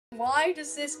why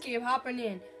does this keep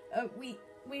happening?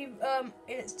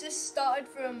 It's just started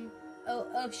from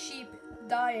a sheep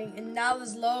dying, and now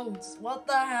there's loads. What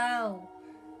the hell?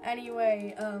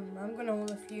 Anyway, I'm gonna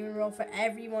hold a funeral for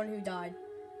everyone who died.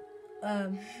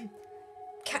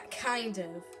 Kind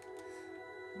of.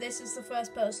 This is the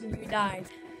first person who died.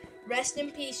 Rest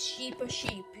in peace, sheep or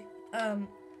sheep. 1,000.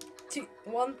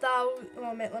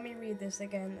 Oh, let me read this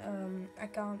again. I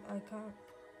can't.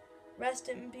 Rest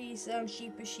in peace,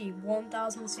 sheep or sheep.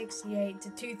 1068 to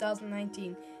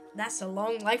 2019. That's a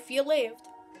long life you lived.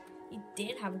 You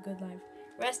did have a good life.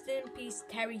 Rest in peace,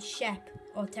 Terry Shep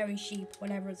or Terry Sheep,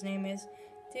 whatever his name is.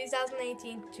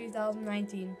 2018 to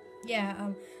 2019. Yeah.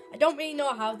 I don't really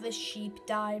know how this sheep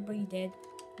died, but he did.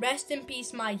 Rest in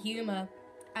peace, my humor.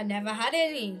 I never had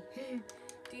any.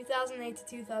 2008 to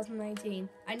 2019.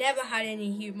 I never had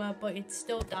any humor, but it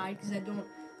still died because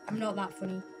I'm not that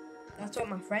funny. That's what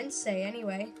my friends say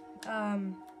anyway.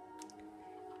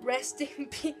 Rest in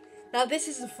peace. Now this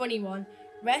is a funny one.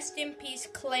 Rest in peace,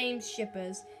 claims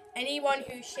shippers. Anyone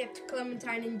who shipped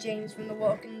Clementine and James from The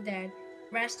Walking Dead.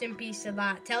 Rest in peace to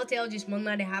that. Telltale just wouldn't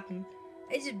let it happen.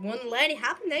 They just wouldn't let it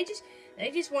happen. They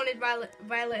just wanted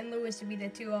Violet and Lewis to be their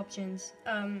two options.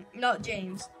 Not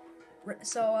James.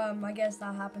 So I guess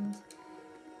that happened.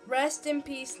 Rest in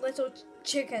peace, little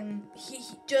chicken. He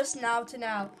just now to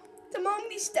now. The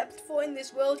moment he stepped foot in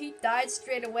this world, he died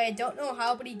straight away. Don't know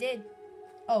how, but he did.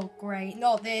 Oh great,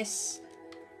 not this.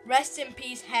 Rest in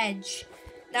peace, Hedge.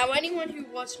 Now anyone who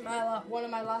watched one of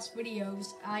my last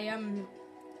videos,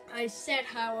 I said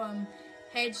how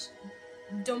Hedge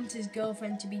dumped his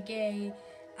girlfriend to be gay,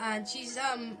 and she's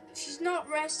not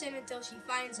resting until she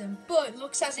finds him, but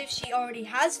looks as if she already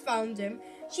has found him.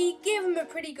 She gave him a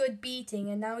pretty good beating,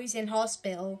 and now he's in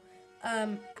hospital.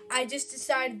 I just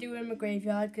decided to do him a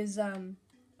graveyard because in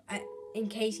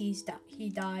case he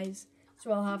dies,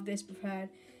 so I'll have this prepared.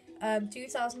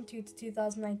 2002 to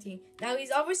 2019. Now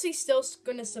he's obviously still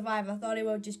gonna survive. I thought it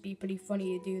would just be pretty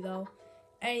funny to do though.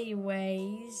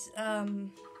 Anyways,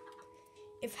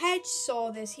 if Hedge saw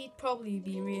this, he'd probably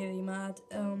be really mad.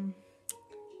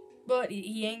 But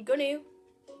he ain't gonna.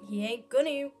 He ain't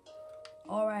gonna.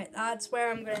 Alright, that's where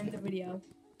I'm gonna end the video.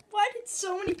 Why did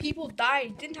so many people die?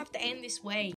 It didn't have to end this way.